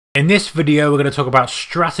In this video, we're going to talk about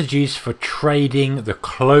strategies for trading the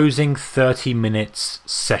closing 30 minutes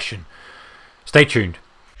session. Stay tuned.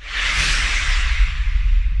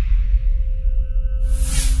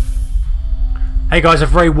 Hey guys, a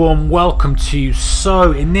very warm welcome to you.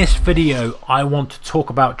 So in this video, I want to talk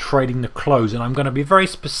about trading the close, and I'm going to be very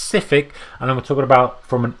specific, and I'm going to talk about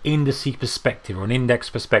from an indice perspective or an index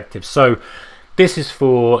perspective. So this is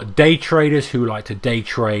for day traders who like to day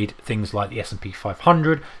trade things like the S&P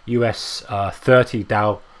 500, US 30,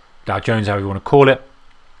 Dow Jones, however you want to call it,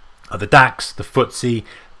 the DAX, the FTSE,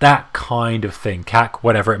 that kind of thing, CAC,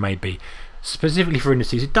 whatever it may be. Specifically for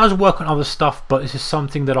indices, it does work on other stuff, but this is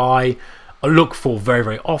something that I look for very,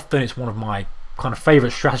 very often. It's one of my kind of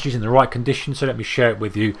favorite strategies in the right conditions. So let me share it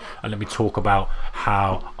with you and let me talk about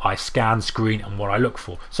how I scan, screen, and what I look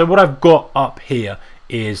for. So what I've got up here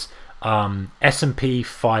is S&P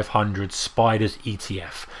 500 Spiders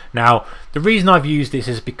ETF. Now the reason I've used this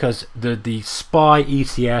is because the SPY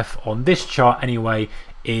ETF on this chart anyway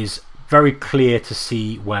is very clear to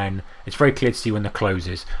see when the close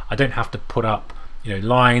is. I don't have to put up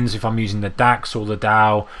lines if I'm using the DAX or the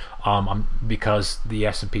Dow, because the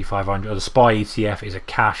S&P 500 or the SPY ETF is a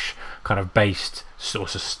cash kind of based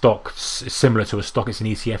sort of stock. It's similar to a stock. It's an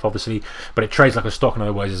ETF obviously, but it trades like a stock. In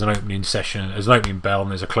other words, there's an opening session, there's an opening bell,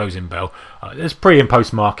 and there's a closing bell. There's pre and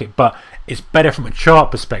post market, but it's better from a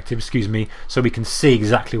chart perspective, so we can see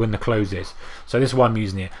exactly when the close is. So this is why I'm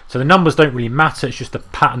using it. So the numbers don't really matter, it's just the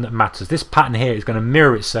pattern that matters. This pattern here is going to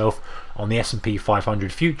mirror itself on the S&P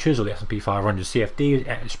 500 futures or the S&P 500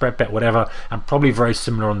 CFD, spread bet, whatever, and probably very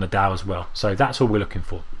similar on the Dow as well. So that's all we're looking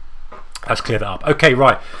for. Let's clear that up. Okay,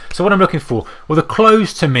 right. So what I'm looking for, well, the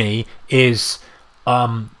close to me is,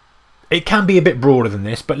 it can be a bit broader than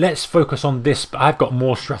this, but let's focus on this. I've got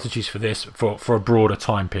more strategies for this for a broader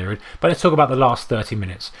time period, but let's talk about the last 30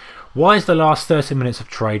 minutes. Why is the last 30 minutes of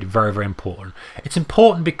trade very, very important? It's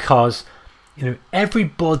important because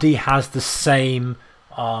everybody has the same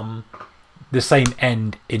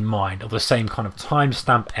end in mind, or the same kind of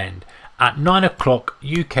timestamp end. At 9 o'clock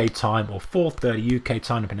UK time or 4:30 UK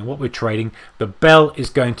time, depending on what we're trading, the bell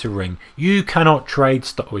is going to ring. You cannot trade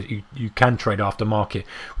stock. You can trade aftermarket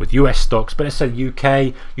with US stocks, but let's say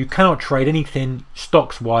UK, you cannot trade anything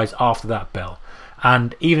stocks wise after that bell.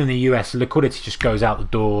 And even in the US, liquidity just goes out the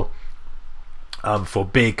door for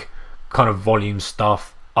big kind of volume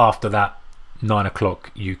stuff after that 9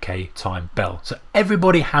 o'clock UK time bell. So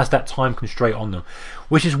everybody has that time constraint on them,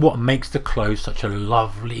 which is what makes the close such a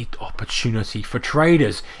lovely opportunity for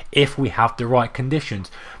traders if we have the right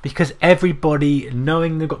conditions, because everybody,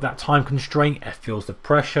 knowing they've got that time constraint, it feels the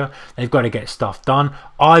pressure. They've got to get stuff done.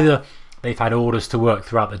 Either they've had orders to work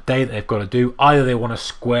throughout the day that they've got to do, either they want to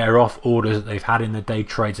square off orders that they've had in the day,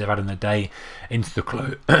 trades they've had in the day into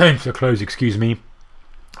the close, excuse me.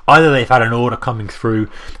 Either they've had an order coming through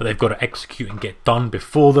that they've got to execute and get done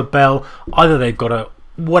before the bell, either they've got to,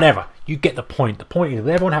 whatever, you get the point. The point is, with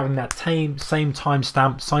everyone having that same time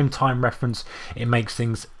stamp, same time reference, it makes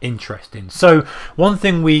things interesting. So one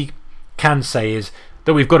thing we can say is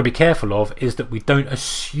that we've got to be careful of is that we don't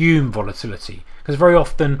assume volatility, because very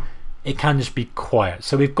often it can just be quiet.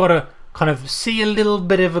 So we've got to kind of see a little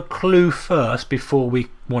bit of a clue first before we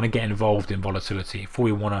want to get involved in volatility, before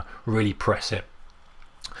we want to really press it.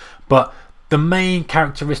 But the main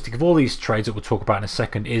characteristic of all these trades that we'll talk about in a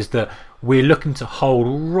second is that we're looking to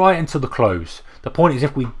hold right until the close. The point is,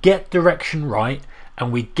 if we get direction right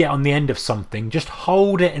and we get on the end of something, just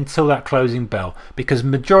hold it until that closing bell, because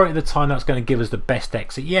majority of the time that's going to give us the best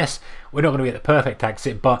exit. Yes, we're not going to get the perfect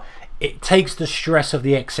exit, but it takes the stress of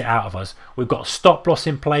the exit out of us. We've got a stop loss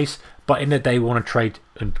in place, but in the day we want to trade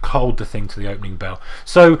and hold the thing to the opening bell.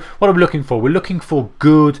 So what are we looking for? We're looking for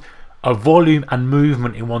good volume and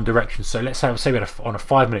movement in one direction. So let's say we're on a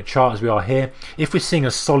 5-minute chart, as we are here. If we're seeing a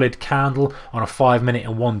solid candle on a 5-minute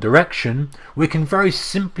in one direction, we can very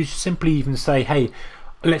simply even say, hey,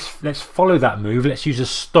 let's follow that move. Let's use a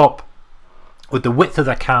stop with the width of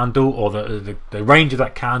that candle or the range of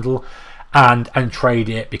that candle, and trade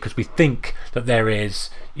it, because we think that there is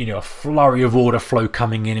a flurry of order flow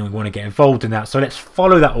coming in and we want to get involved in that. So let's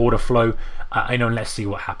follow that order flow, and let's see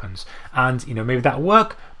what happens. And maybe that'll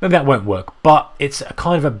work, maybe that won't work, but it's a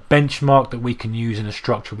kind of a benchmark that we can use and a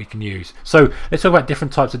structure we can use. So let's talk about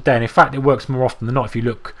different types of day, and in fact it works more often than not. If you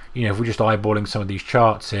look, if we're just eyeballing some of these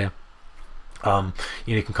charts here,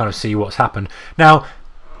 you can kind of see what's happened. Now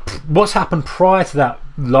what's happened prior to that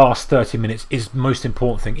last 30 minutes is the most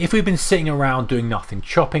important thing. If we've been sitting around doing nothing,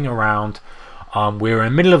 chopping around, we're in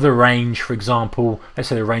the middle of the range, for example, let's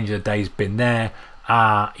say the range of the day's been there,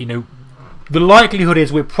 the likelihood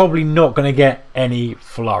is we're probably not going to get any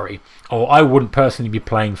flurry, or I wouldn't personally be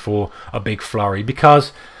playing for a big flurry,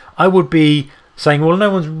 because I would be saying, well, no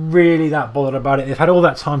one's really that bothered about it. They've had all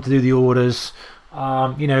that time to do the orders.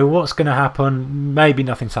 You know, what's going to happen? Maybe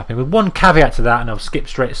nothing's happening. With one caveat to that, and I'll skip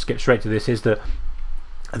straight to this, is that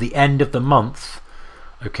at the end of the month,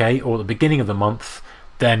 okay, or the beginning of the month,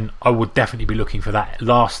 then I would definitely be looking for that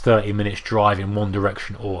last 30 minutes drive in one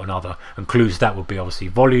direction or another. And clues that would be obviously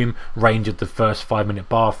volume, range of the first 5-minute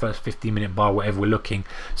bar, first 15-minute bar, whatever we're looking.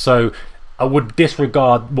 So I would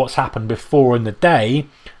disregard what's happened before in the day,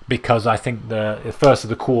 because I think the first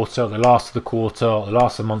of the quarter, the last of the quarter, the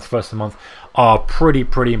last of the month, first of the month are pretty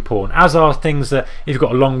important. As are things that, if you've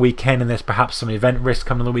got a long weekend and there's perhaps some event risk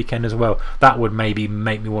coming on the weekend as well, that would maybe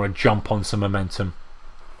make me want to jump on some momentum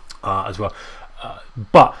as well.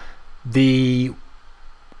 But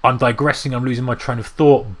I'm digressing, I'm losing my train of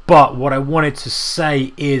thought. But what I wanted to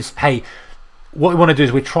say is, hey, what we want to do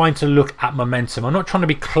is we're trying to look at momentum. I'm not trying to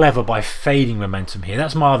be clever by fading momentum here.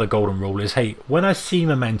 That's my other golden rule, is, hey, when I see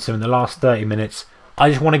momentum in the last 30 minutes, I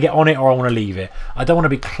just want to get on it or I want to leave it. I don't want to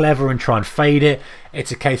be clever and try and fade it.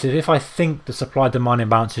 It's a case of, if I think the supply-demand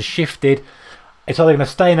imbalance has shifted, it's either going to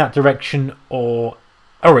stay in that direction or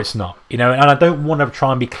it's not, you know. And I don't want to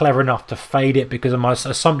try and be clever enough to fade it, because my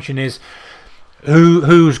assumption is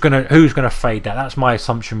who's gonna fade that. That's my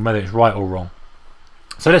assumption, whether it's right or wrong.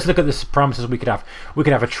 So let's look at the parameters we could have. We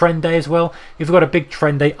could have a trend day as well. If we've got a big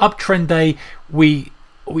trend day, uptrend day, we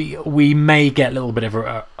may get a little bit of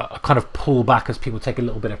a kind of pullback as people take a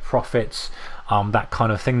little bit of profits. That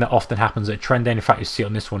kind of thing that often happens at trend day. In fact, you see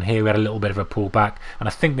on this one here, we had a little bit of a pullback, and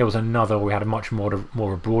I think there was another where we had a much more a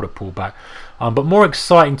broader pullback. But more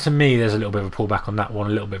exciting to me, there's a little bit of a pullback on that one,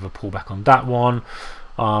 a little bit of a pullback on that one.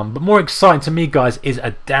 But more exciting to me, guys, is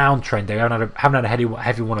a downtrend day. I haven't had a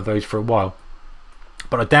heavy one of those for a while.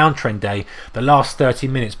 But a downtrend day, the last 30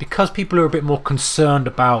 minutes, because people are a bit more concerned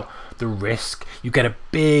about the risk, you get a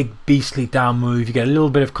big beastly down move, you get a little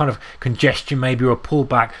bit of kind of congestion maybe, or a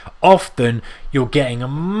pullback. Often you're getting a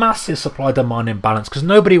massive supply demand imbalance, because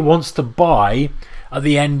nobody wants to buy at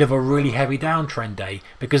the end of a really heavy downtrend day,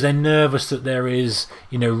 because they're nervous that there is,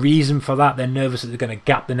 you know, reason for that. They're nervous that they're going to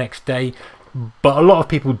gap the next day. But a lot of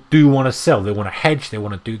people do want to sell. They want to hedge, they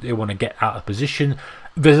want to get out of position.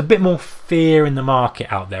 There's a bit more fear in the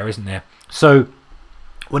market out there, isn't there? So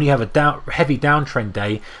when you have a heavy downtrend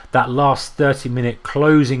day, that last 30-minute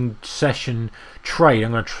closing session trade,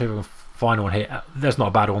 I'm going to try to find one here. There's not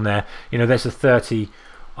a bad one there. You know, there's a 8:30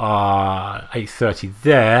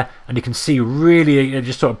 there, and you can see really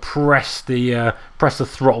just sort of press the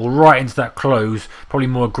throttle right into that close, probably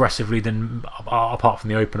more aggressively than apart from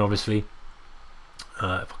the open, obviously.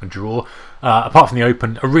 If I can draw, apart from the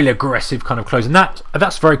open, a really aggressive kind of close, and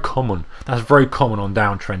that's very common. That's very common on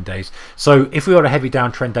downtrend days. So if we got a heavy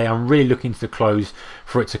downtrend day, I'm really looking to the close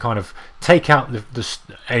for it to kind of take out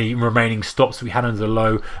any remaining stops that we had under the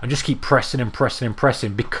low, and just keep pressing and pressing and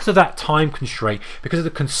pressing, because of that time constraint, because of the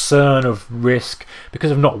concern of risk, because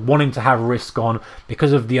of not wanting to have risk on,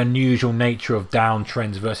 because of the unusual nature of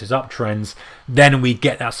downtrends versus uptrends. Then we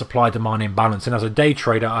get that supply demand imbalance. And as a day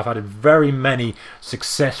trader, I've had very many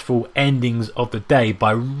successful endings of the day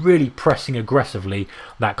by really pressing aggressively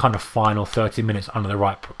that kind of final 30 minutes under the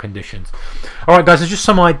right conditions. Alright guys, there's just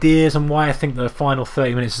some ideas on why I think the final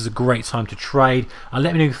 30 minutes is a great time to trade.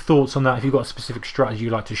 Let me know your thoughts on that. If you've got a specific strategy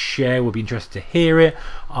you'd like to share, we'll be interested to hear it.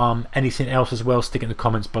 Anything else as well, stick it in the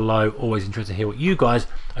comments below. Always interested to hear what you guys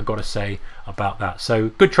have got to say about that. So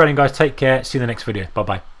good trading guys, take care, see you in the next video. Bye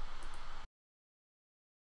bye.